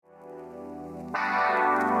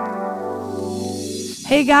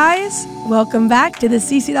Hey guys, welcome back to the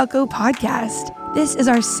CC.co podcast. This is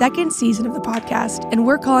our second season of the podcast, and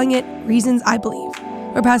we're calling it Reasons I Believe,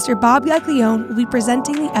 where Pastor Bob Gaglione will be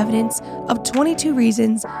presenting the evidence of 22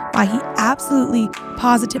 reasons why he absolutely,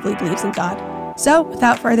 positively believes in God. So,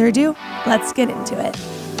 without further ado, let's get into it.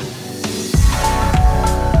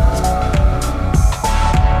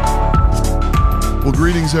 Well,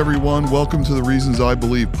 greetings, everyone. Welcome to the Reasons I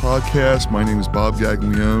Believe podcast. My name is Bob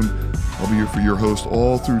Gaglione. I'll be here for your host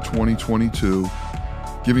all through 2022,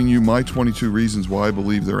 giving you my 22 reasons why I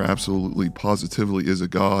believe there absolutely, positively is a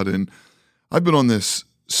God. And I've been on this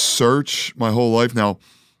search my whole life. Now,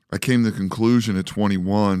 I came to the conclusion at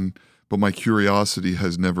 21, but my curiosity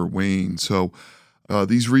has never waned. So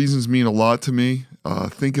these reasons mean a lot to me.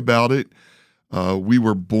 Think about it. We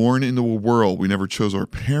were born into a world. We never chose our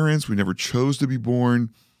parents. We never chose to be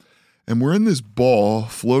born. And we're in this ball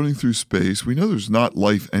floating through space. We know there's not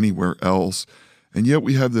life anywhere else. And yet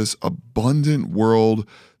we have this abundant world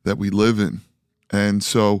that we live in. And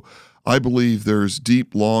so I believe there's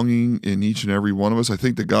deep longing in each and every one of us. I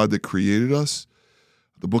think the God that created us,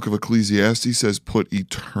 the book of Ecclesiastes says, put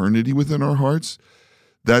eternity within our hearts.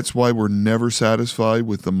 That's why we're never satisfied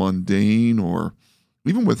with the mundane or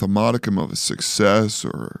even with a modicum of a success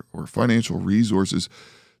or financial resources.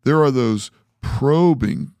 There are those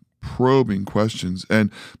probing questions.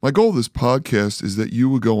 And my goal of this podcast is that you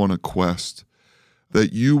would go on a quest,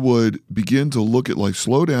 that you would begin to look at life,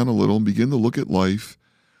 slow down a little and begin to look at life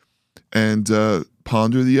and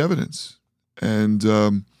ponder the evidence. And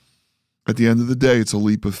at the end of the day, it's a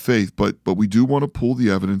leap of faith, but we do want to pull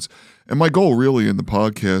the evidence. And my goal really in the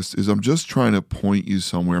podcast is I'm just trying to point you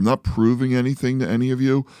somewhere. I'm not proving anything to any of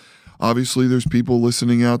you. Obviously, there's people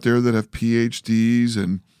listening out there that have PhDs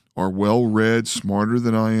and are well-read, smarter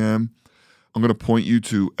than I am. I'm going to point you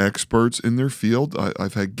to experts in their field.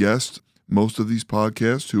 I've had guests, most of these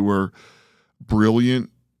podcasts, who are brilliant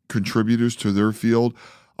contributors to their field.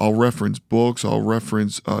 I'll reference books. I'll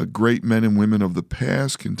reference great men and women of the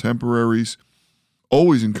past, contemporaries.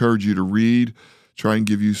 Always encourage you to read, try and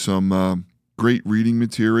give you some great reading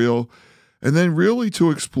material, and then really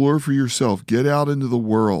to explore for yourself. Get out into the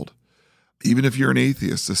world. Even if you're an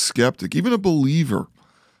atheist, a skeptic, even a believer,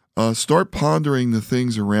 start pondering the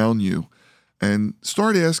things around you and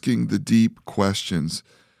start asking the deep questions.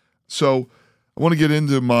 So I want to get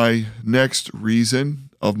into my next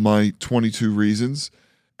reason of my 22 reasons.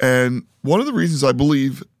 And one of the reasons I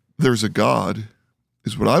believe there's a God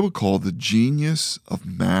is what I would call the genius of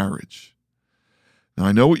marriage. Now,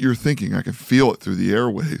 I know what you're thinking. I can feel it through the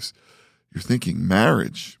airwaves. You're thinking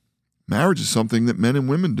marriage. Marriage is something that men and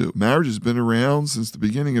women do. Marriage has been around since the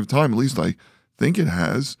beginning of time. At least I think it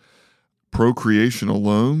has. Procreation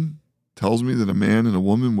alone tells me that a man and a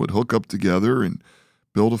woman would hook up together and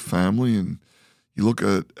build a family. And you look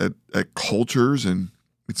at cultures, and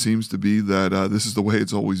it seems to be that this is the way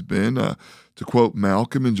it's always been. To quote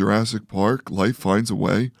Malcolm in Jurassic Park, life finds a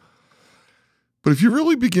way. But if you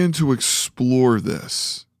really begin to explore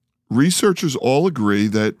this, researchers all agree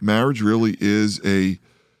that marriage really is an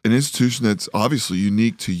institution that's obviously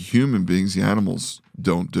unique to human beings. The animals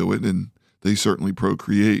don't do it, and they certainly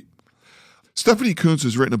procreate. Stephanie Coontz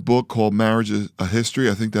has written a book called Marriage, A History.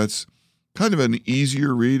 I think that's kind of an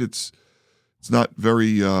easier read. It's not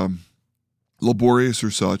very laborious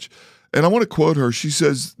or such. And I want to quote her. She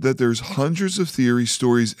says that there's hundreds of theories,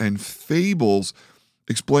 stories, and fables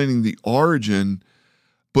explaining the origin,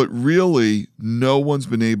 but really no one's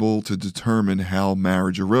been able to determine how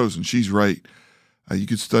marriage arose. And she's right. You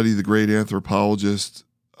could study the great anthropologist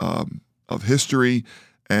of history,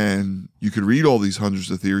 and you could read all these hundreds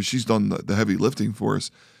of theories. She's done the heavy lifting for us.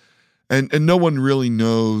 And no one really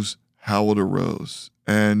knows how it arose.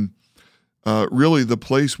 And really the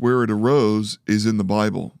place where it arose is in the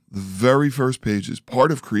Bible. The very first pages, part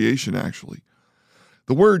of creation actually.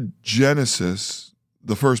 The word Genesis,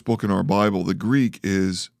 the first book in our Bible, the Greek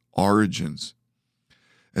is origins.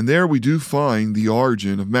 And there we do find the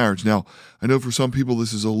origin of marriage. Now, I know for some people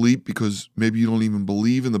this is a leap because maybe you don't even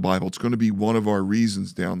believe in the Bible. It's going to be one of our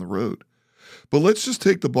reasons down the road. But let's just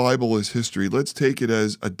take the Bible as history. Let's take it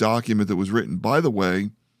as a document that was written. By the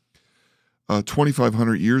way,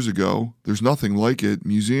 2,500 years ago, there's nothing like it.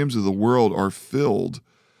 Museums of the world are filled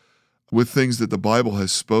with things that the Bible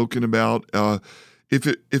has spoken about.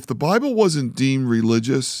 If the Bible wasn't deemed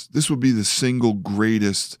religious, this would be the single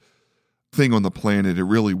greatest thing on the planet. It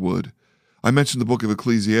really would. I mentioned the book of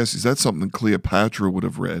Ecclesiastes. That's something Cleopatra would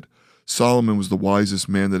have read. Solomon was the wisest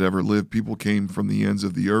man that ever lived. People came from the ends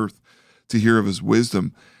of the earth to hear of his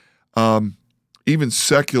wisdom. Even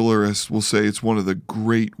secularists will say it's one of the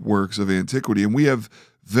great works of antiquity. And we have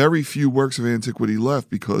very few works of antiquity left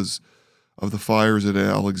because of the fires at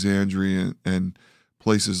Alexandria and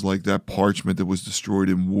places like that, parchment that was destroyed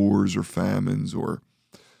in wars or famines or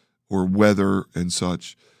weather and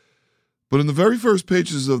such. But in the very first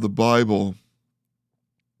pages of the Bible,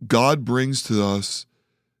 God brings to us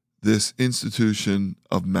this institution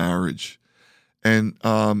of marriage. And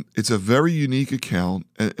it's a very unique account.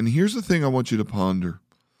 And here's the thing I want you to ponder.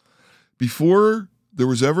 Before there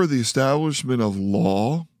was ever the establishment of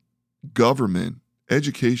law, government,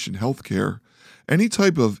 education, healthcare, any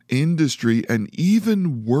type of industry, and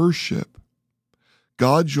even worship,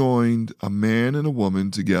 God joined a man and a woman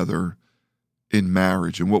together in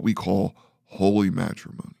marriage, in what we call holy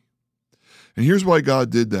matrimony. And here's why God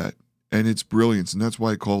did that, and its brilliance, and that's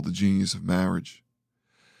why I call it the genius of marriage.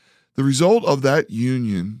 The result of that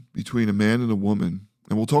union between a man and a woman,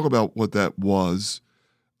 and we'll talk about what that was,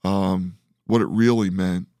 what it really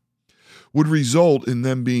meant, would result in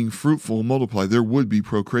them being fruitful and multiply. There would be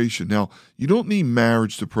procreation. Now, you don't need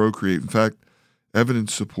marriage to procreate. In fact,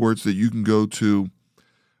 evidence supports that you can go to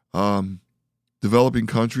developing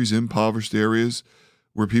countries, impoverished areas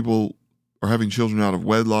where people are having children out of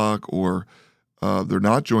wedlock or they're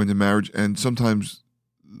not joined in marriage, and sometimes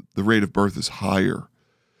the rate of birth is higher.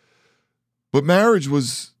 But marriage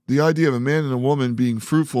was the idea of a man and a woman being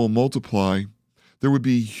fruitful and multiply. There would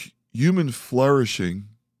be human flourishing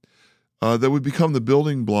that would become the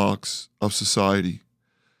building blocks of society.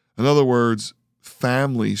 In other words,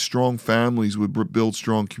 families, strong families would build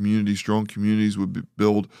strong communities would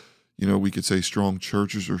build, we could say strong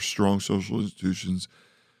churches or strong social institutions,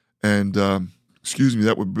 and,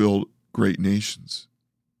 that would build great nations.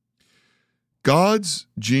 God's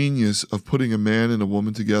genius of putting a man and a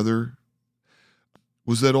woman together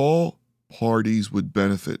was that all parties would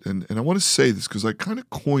benefit. And I want to say this because I kind of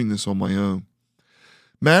coined this on my own.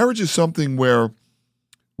 Marriage is something where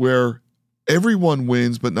everyone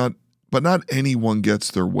wins, but not anyone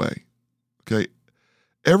gets their way. Okay?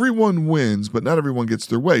 Everyone wins, but not everyone gets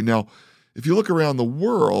their way. Now, if you look around the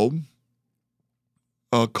world,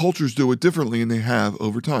 cultures do it differently, and they have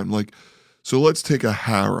over time. So let's take a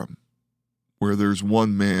harem where there's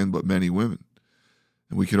one man but many women.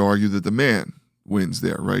 And we can argue that the man wins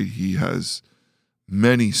there, right? He has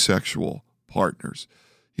many sexual partners.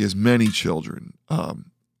 He has many children.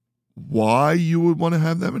 Why you would want to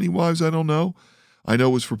have that many wives, I don't know. I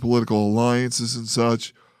know it's for political alliances and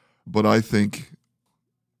such, but I think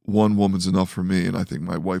one woman's enough for me, and I think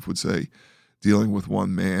my wife would say dealing with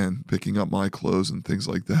one man, picking up my clothes and things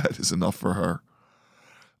like that is enough for her.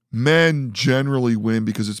 Men generally win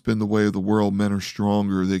because it's been the way of the world. Men are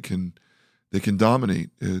stronger. They can dominate.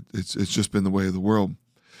 It's just been the way of the world.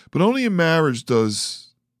 But only in marriage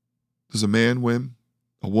does a man win,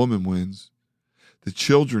 a woman wins, the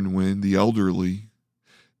children win, the elderly,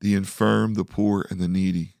 the infirm, the poor, and the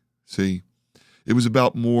needy. See, it was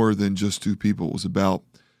about more than just two people. It was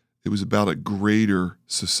about a greater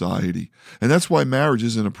society. And that's why marriage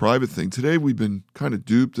isn't a private thing. Today we've been kind of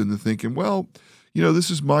duped into thinking, well,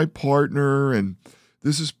 this is my partner and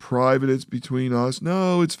this is private, it's between us.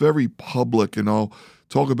 No, it's very public, and I'll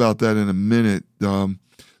talk about that in a minute.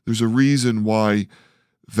 There's a reason why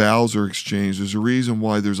vows are exchanged. There's a reason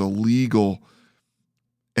why there's a legal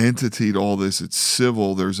entity to all this. It's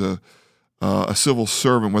civil. There's a civil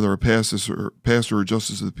servant, whether a pastor or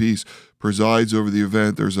justice of the peace, presides over the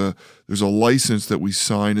event. There's a license that we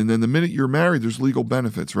sign, and then the minute you're married, there's legal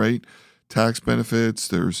benefits, right? Tax benefits.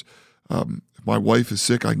 There's if my wife is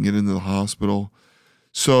sick, I can get into the hospital.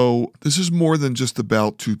 So this is more than just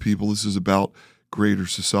about two people. This is about greater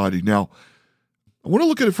society. Now, I want to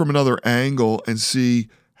look at it from another angle and see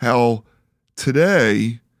how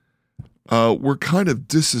today we're kind of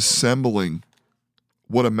disassembling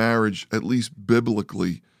what a marriage, at least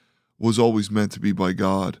biblically, was always meant to be by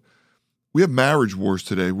God. We have marriage wars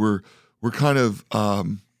today. We're kind of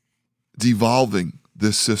devolving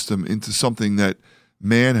this system into something that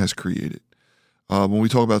man has created. When we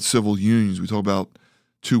talk about civil unions, we talk about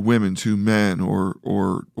two women, two men, or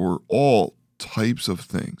all types of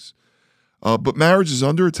things. But marriage is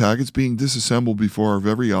under attack. It's being disassembled before our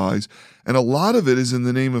very eyes. And a lot of it is in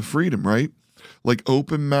the name of freedom, right? Like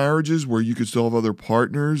open marriages where you could still have other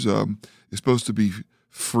partners. It's supposed to be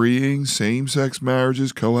freeing. Same-sex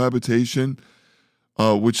marriages, cohabitation,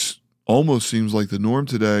 which almost seems like the norm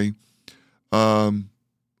today.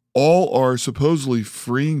 All are supposedly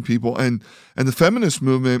freeing people. And the feminist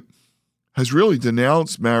movement has really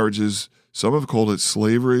denounced marriages. Some have called it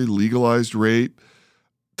slavery, legalized rape,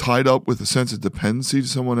 tied up with a sense of dependency to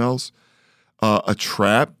someone else, a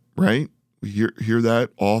trap, right? We hear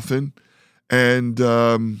that often. And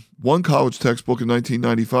one college textbook in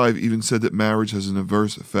 1995 even said that marriage has an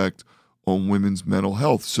adverse effect on women's mental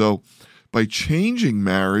health. So by changing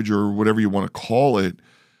marriage, or whatever you want to call it,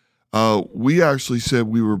 we actually said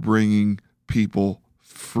we were bringing people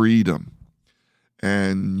freedom.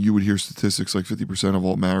 And you would hear statistics like 50% of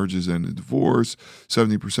all marriages end in divorce,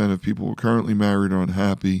 70% of people who are currently married are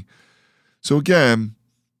unhappy. So again,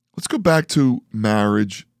 let's go back to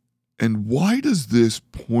marriage. And why does this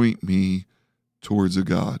point me towards a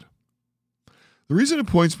God? The reason it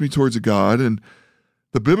points me towards a God, and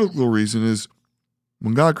the biblical reason, is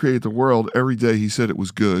when God created the world, every day he said it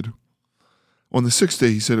was good. On the sixth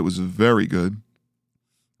day, he said it was very good.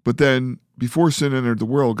 But then before sin entered the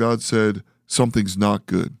world, God said something's not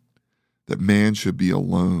good, that man should be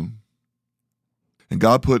alone. And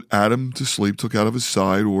God put Adam to sleep, took out of his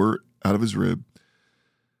side or out of his rib.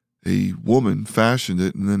 A woman fashioned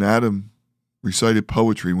it, and then Adam recited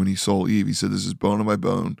poetry when he saw Eve. He said, "This is bone of my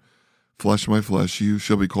bone, flesh of my flesh. You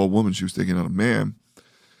shall be called woman." She was taken out of man.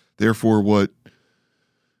 Therefore, what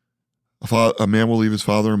a man will leave his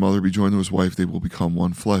father and mother, be joined to his wife, they will become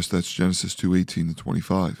one flesh. That's Genesis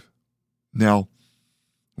 2:18-25. Now,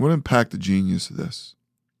 I want to unpack the genius of this.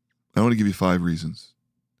 I want to give you 5 reasons.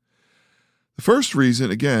 The first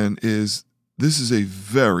reason, again, is this is a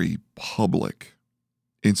very public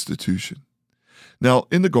institution. Now,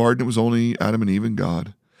 in the garden, it was only Adam and Eve and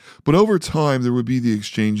God. But over time, there would be the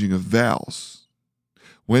exchanging of vows.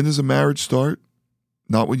 When does a marriage start?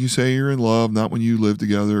 Not when you say you're in love, not when you live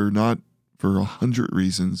together, not for 100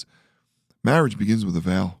 reasons. Marriage begins with a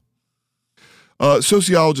vow.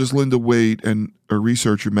 Sociologist Linda Waite and a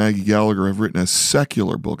researcher Maggie Gallagher have written a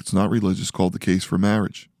secular book, it's not religious, called The Case for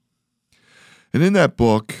Marriage. And in that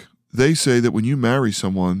book, they say that when you marry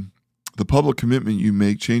someone, the public commitment you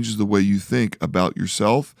make changes the way you think about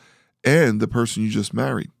yourself and the person you just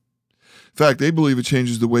married. In fact, they believe it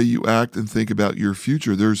changes the way you act and think about your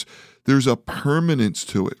future. There's a permanence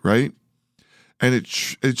to it, right? And it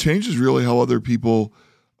changes really how other people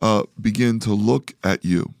begin to look at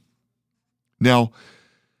you. Now,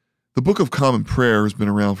 the Book of Common Prayer has been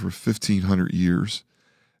around for 1,500 years,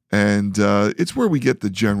 and it's where we get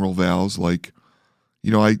the general vows, like,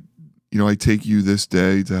 I take you this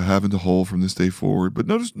day to have and to hold from this day forward. But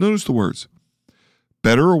notice the words: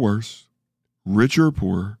 better or worse, richer or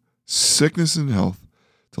poorer, sickness and health,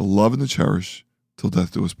 to love and to cherish till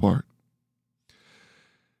death do us part.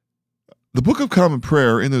 The Book of Common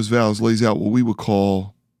Prayer in those vows lays out what we would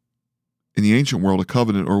call in the ancient world a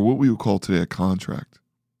covenant, or what we would call today a contract.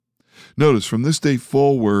 Notice, from this day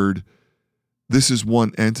forward, this is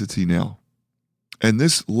one entity now. And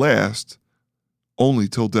this lasts only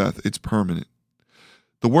till death. It's permanent.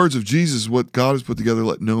 The words of Jesus, what God has put together,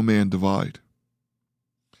 let no man divide.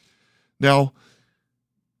 Now,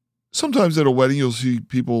 sometimes at a wedding, you'll see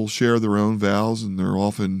people share their own vows, and they're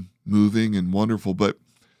often moving and wonderful. But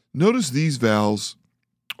notice these vows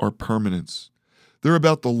are permanence. They're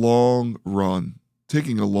about the long run,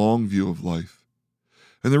 taking a long view of life.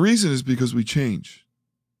 And the reason is because we change.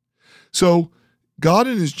 So God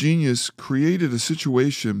in his genius created a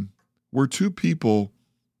situation where two people,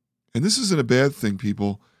 and this isn't a bad thing,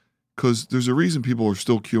 people, because there's a reason people are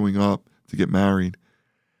still queuing up to get married.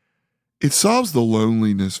 It solves the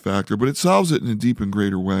loneliness factor, but it solves it in a deep and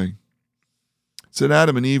greater way. It said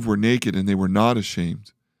Adam and Eve were naked and they were not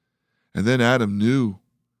ashamed. And then Adam knew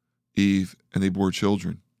Eve and they bore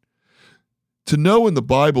children. To know in the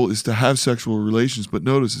Bible is to have sexual relations, but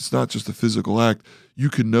notice it's not just a physical act. You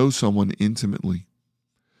can know someone intimately.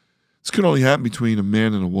 This can only happen between a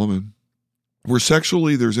man and a woman. Where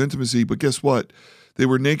sexually there's intimacy, but guess what? They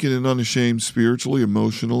were naked and unashamed spiritually,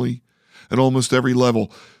 emotionally, at almost every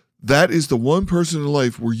level. That is the one person in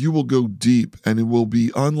life where you will go deep, and it will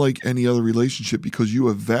be unlike any other relationship because you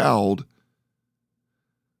have vowed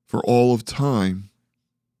for all of time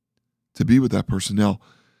to be with that person. Now,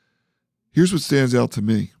 here's what stands out to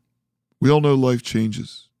me. We all know life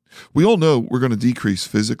changes. We all know we're going to decrease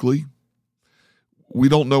physically. We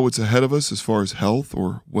don't know what's ahead of us as far as health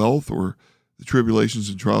or wealth or the tribulations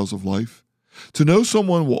and trials of life. To know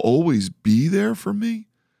someone will always be there for me,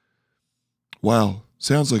 wow,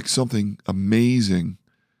 sounds like something amazing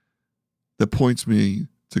that points me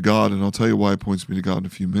to God, and I'll tell you why it points me to God in a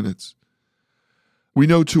few minutes. We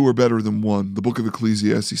know two are better than one. The book of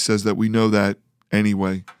Ecclesiastes says that we know that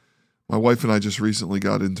anyway. My wife and I just recently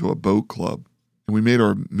got into a boat club, and we made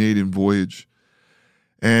our maiden voyage.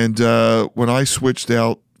 And when I switched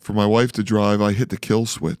out for my wife to drive, I hit the kill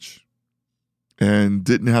switch and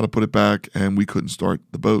didn't know how to put it back, and we couldn't start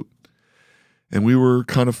the boat. And we were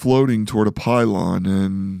kind of floating toward a pylon,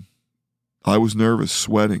 and I was nervous,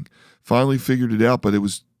 sweating. finally figured it out, but it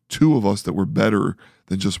was two of us that were better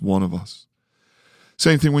than just one of us.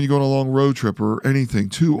 Same thing when you go on a long road trip or anything.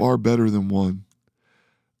 Two are better than one.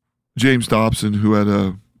 James Dobson, who had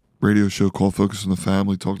a radio show called Focus on the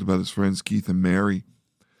Family, talked about his friends Keith and Mary.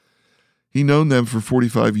 He'd known them for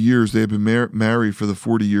 45 years. They had been married for the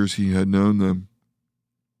 40 years he had known them.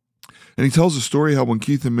 And he tells a story how when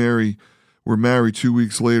Keith and Mary were married, 2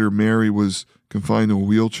 weeks later, Mary was confined to a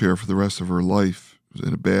wheelchair for the rest of her life. It was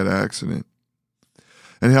in a bad accident.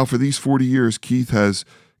 And how for these 40 years, Keith has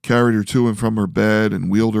carried her to and from her bed and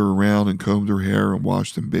wheeled her around and combed her hair and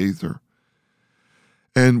washed and bathed her.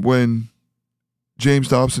 And when James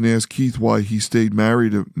Dobson asked Keith why he stayed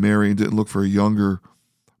married to Mary and didn't look for a younger,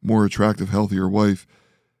 more attractive, healthier wife,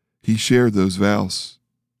 he shared those vows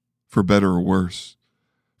for better or worse,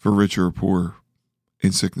 for richer or poorer,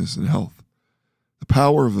 in sickness and health. The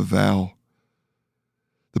power of a vow,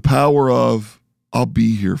 the power of I'll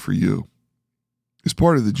be here for you, is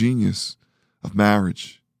part of the genius of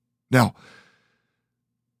marriage. Now,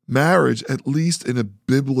 marriage, at least in a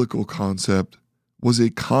biblical concept, was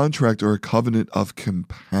a contract or a covenant of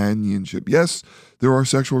companionship. Yes, there are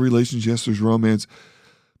sexual relations. Yes, there's romance.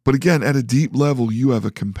 But again, at a deep level, you have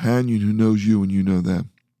a companion who knows you and you know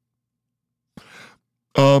them.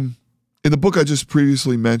 In the book I just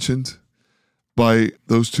previously mentioned by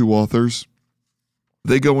those two authors,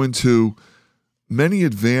 they go into many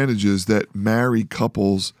advantages that married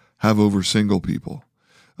couples have over single people.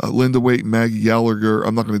 Waite and Maggie Gallagher,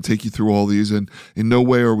 I'm not going to take you through all these, and in no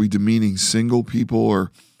way are we demeaning single people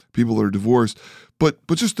or people that are divorced, but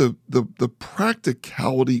just the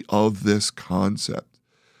practicality of this concept.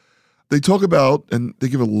 They talk about, and they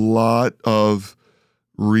give a lot of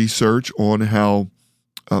research on how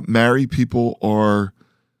married people are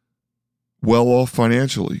well off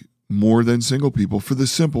financially, more than single people, for the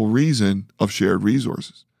simple reason of shared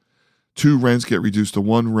resources. 2 rents get reduced to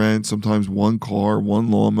 1 rent, sometimes 1 car,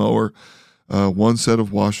 1 lawnmower, 1 set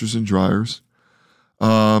of washers and dryers.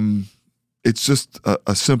 It's just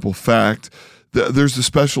a simple fact. There's the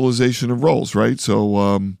specialization of roles, right?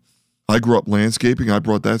 So I grew up landscaping. I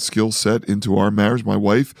brought that skill set into our marriage. My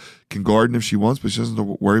wife can garden if she wants, but she doesn't have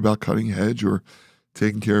to worry about cutting hedge or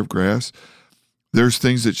taking care of grass. There's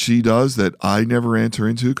things that she does that I never enter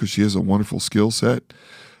into because she has a wonderful skill set.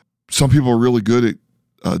 Some people are really good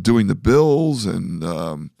at doing the bills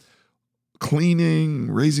and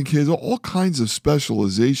cleaning, raising kids, all kinds of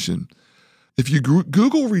specialization. If you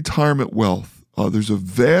Google retirement wealth, there's a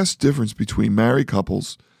vast difference between married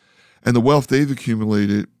couples and the wealth they've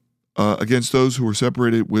accumulated against those who are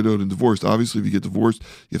separated, widowed, and divorced. Obviously, if you get divorced,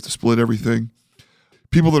 you have to split everything.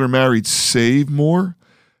 People that are married save more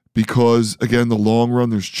because, again, the long run,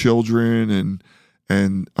 there's children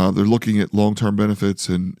and they're looking at long-term benefits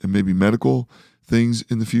and maybe medical things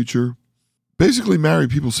in the future. Basically, married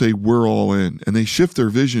people say we're all in, and they shift their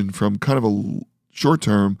vision from kind of a short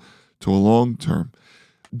term to a long term.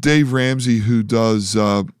 Dave Ramsey, who does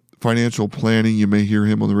financial planning, you may hear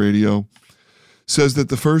him on the radio, says that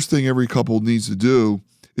the first thing every couple needs to do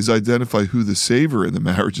is identify who the saver in the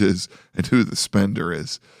marriage is and who the spender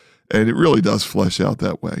is. And it really does flesh out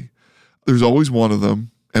that way. There's always one of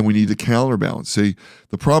them, and we need to counterbalance. See,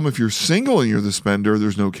 the problem if you're single and you're the spender,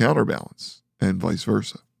 there's no counterbalance, and vice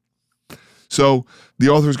versa. So the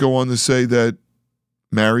authors go on to say that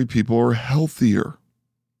married people are healthier.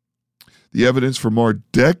 The evidence from our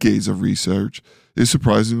decades of research is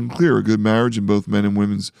surprisingly clear. A good marriage in both men and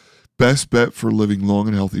women's best bet for living long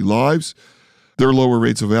and healthy lives. There are lower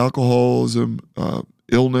rates of alcoholism,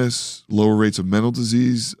 illness, lower rates of mental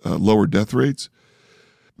disease, lower death rates.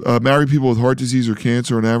 Married people with heart disease or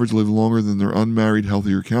cancer on average live longer than their unmarried,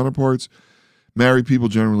 healthier counterparts. Married people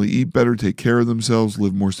generally eat better, take care of themselves,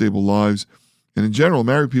 live more stable lives. And in general,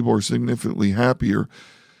 married people are significantly happier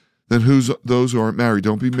than those who aren't married.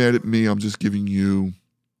 Don't be mad at me. I'm just giving you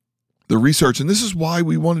the research. And this is why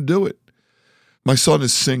we want to do it. My son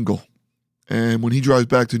is single. And when he drives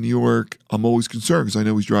back to New York, I'm always concerned because I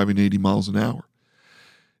know he's driving 80 miles an hour.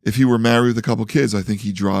 If he were married with a couple kids, I think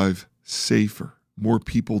he'd drive safer. More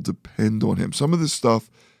people depend on him. Some of this stuff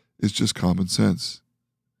is just common sense.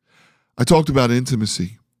 I talked about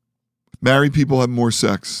intimacy. Married people have more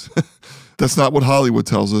sex. That's not what Hollywood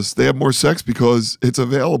tells us. They have more sex because it's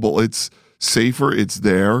available. It's safer. It's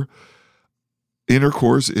there.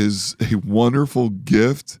 Intercourse is a wonderful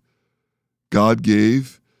gift God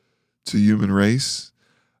gave to the human race.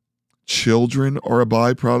 Children are a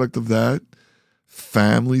byproduct of that.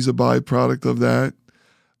 Family's a byproduct of that.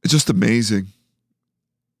 It's just amazing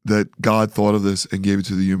that God thought of this and gave it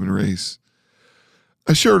to the human race.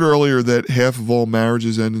 I shared earlier that half of all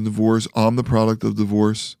marriages end in divorce. I'm the product of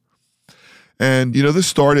divorce. And, this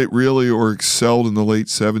started really or excelled in the late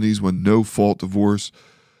 70s when no-fault divorce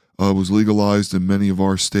was legalized in many of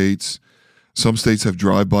our states. Some states have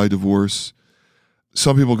drive-by divorce.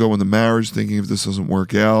 Some people go into marriage thinking if this doesn't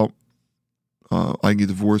work out, I can get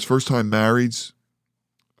divorced. First-time marrieds,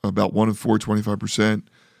 about 1 in 4, 25%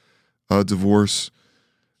 divorce.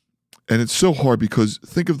 And it's so hard because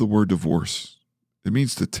think of the word divorce. It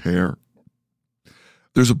means to tear.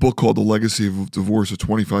 There's a book called The Legacy of Divorce, a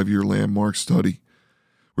 25-year landmark study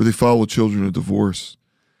where they follow children of divorce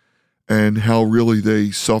and how really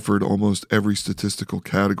they suffered almost every statistical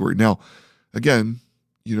category. Now, again,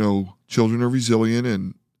 children are resilient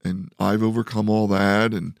and I've overcome all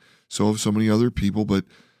that and so have so many other people, but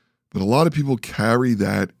a lot of people carry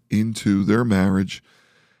that into their marriage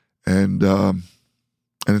and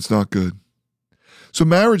it's not good. So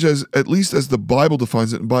marriage, at least as the Bible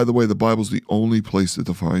defines it, and by the way, the Bible's the only place that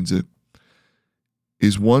defines it,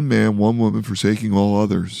 is one man, one woman forsaking all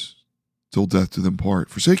others till death do them part.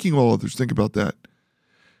 Forsaking all others, think about that.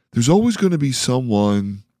 There's always going to be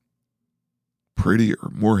someone prettier,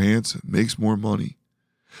 more handsome, makes more money.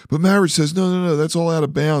 But marriage says, no, that's all out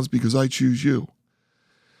of bounds because I choose you.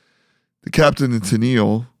 The captain and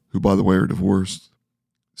Tennille, who by the way are divorced,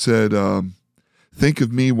 said, think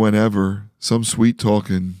of me whenever some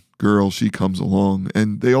sweet-talking girl, she comes along,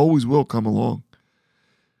 and they always will come along.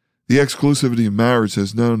 The exclusivity of marriage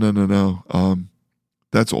says, no,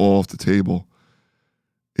 that's all off the table.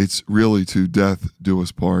 It's really to death do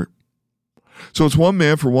us part. So it's one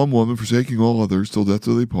man for one woman, forsaking all others till death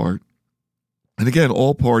do they part. And again,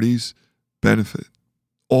 all parties benefit.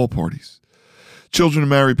 All parties. Children of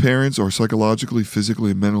married parents are psychologically,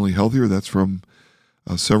 physically, and mentally healthier. That's from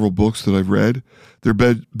several books that I've read. They're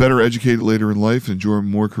better educated later in life and enjoy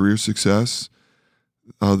more career success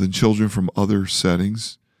than children from other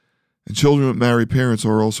settings. And children with married parents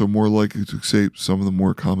are also more likely to escape some of the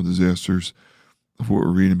more common disasters of what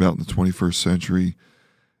we're reading about in the 21st century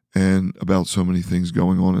and about so many things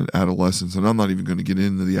going on in adolescence. And I'm not even going to get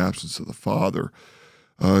into the absence of the father.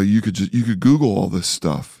 You could Google all this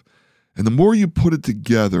stuff. And the more you put it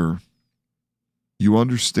together, you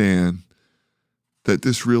understand that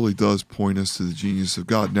this really does point us to the genius of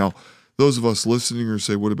God. Now, those of us listening are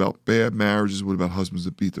say, what about bad marriages? What about husbands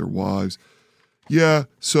that beat their wives? Yeah,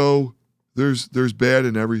 so there's bad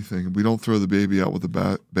in everything. We don't throw the baby out with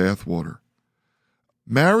the bathwater.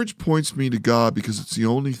 Marriage points me to God because it's the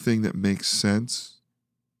only thing that makes sense.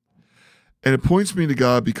 And it points me to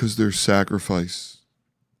God because there's sacrifice.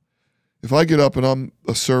 If I get up and I'm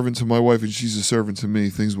a servant to my wife and she's a servant to me,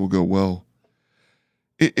 things will go well.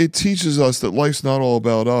 It teaches us that life's not all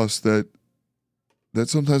about us, that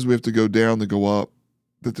sometimes we have to go down to go up,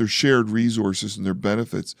 that there's shared resources and their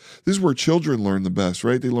benefits. This is where children learn the best,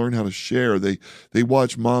 right? They learn how to share. They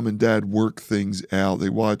watch mom and dad work things out. They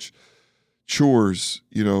watch chores,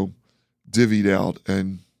 divvied out.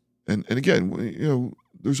 And again,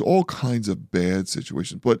 there's all kinds of bad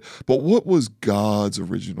situations. But what was God's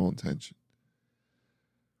original intention?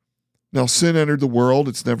 Now, sin entered the world.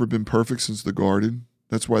 It's never been perfect since the garden.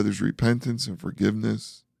 That's why there's repentance and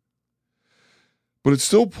forgiveness. But it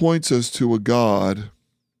still points us to a God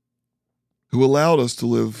who allowed us to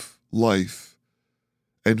live life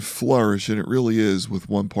and flourish, and it really is with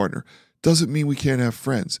one partner. Doesn't mean we can't have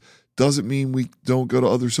friends. Doesn't mean we don't go to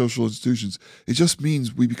other social institutions. It just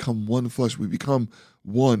means we become one flesh. We become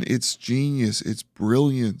one. It's genius. It's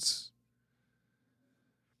brilliance.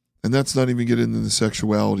 And that's not even getting into the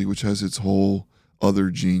sexuality, which has its whole other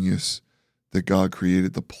genius that God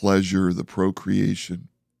created, the pleasure, the procreation.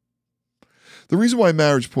 The reason why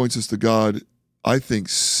marriage points us to God, I think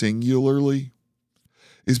singularly,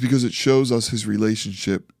 is because it shows us his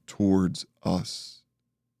relationship towards us.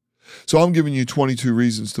 So I'm giving you 22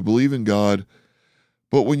 reasons to believe in God,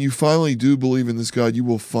 but when you finally do believe in this God, you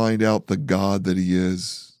will find out the God that he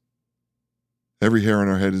is. Every hair on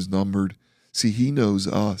our head is numbered. See, he knows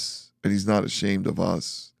us, and he's not ashamed of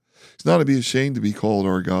us. He's not to be ashamed to be called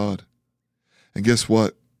our God. And guess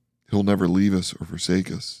what? He'll never leave us or forsake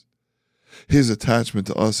us. His attachment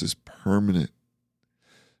to us is permanent.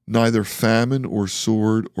 Neither famine or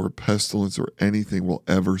sword or pestilence or anything will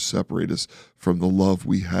ever separate us from the love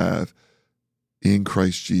we have in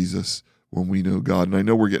Christ Jesus when we know God. And I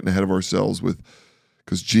know we're getting ahead of ourselves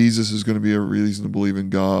because Jesus is going to be a reason to believe in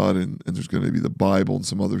God, and there's going to be the Bible and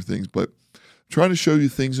some other things. But I'm trying to show you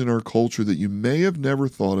things in our culture that you may have never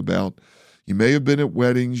thought about. You may have been at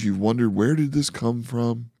weddings. You've wondered, where did this come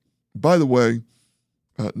from? By the way,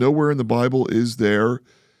 nowhere in the Bible is there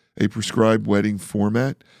a prescribed wedding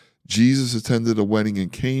format. Jesus attended a wedding in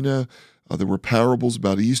Cana. There were parables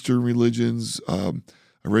about Eastern religions.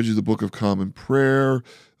 I read you the Book of Common Prayer.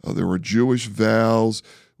 There were Jewish vows.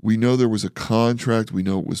 We know there was a contract. We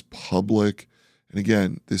know it was public. And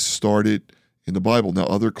again, this started in the Bible. Now,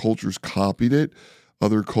 other cultures copied it.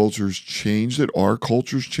 Other cultures changed it. Our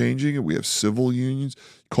culture's changing it. We have civil unions.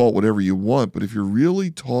 Call it whatever you want. But if you're really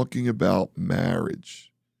talking about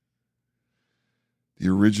marriage, the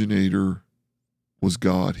originator was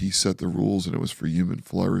God. He set the rules, and it was for human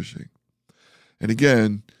flourishing. And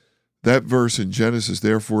again, that verse in Genesis,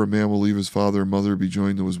 therefore a man will leave his father and mother, be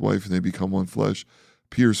joined to his wife, and they become one flesh,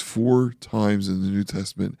 appears 4 times in the New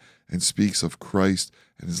Testament and speaks of Christ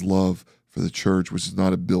and his love for the church, which is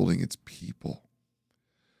not a building, it's people.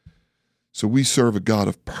 So we serve a God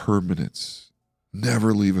of permanence.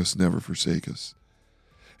 Never leave us, never forsake us.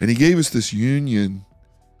 And he gave us this union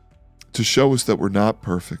to show us that we're not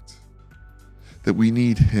perfect, that we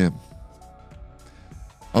need him.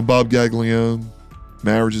 I'm Bob Gaglione.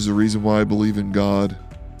 Marriage is a reason why I believe in God.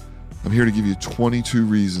 I'm here to give you 22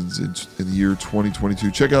 reasons in the year 2022.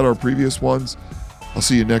 Check out our previous ones. I'll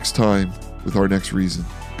see you next time with our next reason.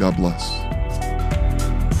 God bless.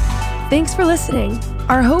 Thanks for listening.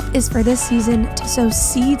 Our hope is for this season to sow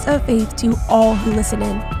seeds of faith to all who listen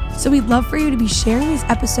in. So we'd love for you to be sharing these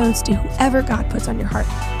episodes to whoever God puts on your heart.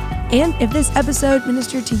 And if this episode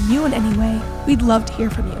ministered to you in any way, we'd love to hear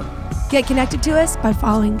from you. Get connected to us by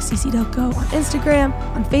following CC.co on Instagram,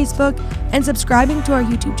 on Facebook, and subscribing to our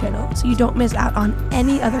YouTube channel so you don't miss out on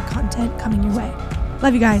any other content coming your way.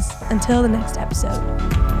 Love you guys. Until the next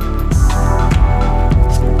episode.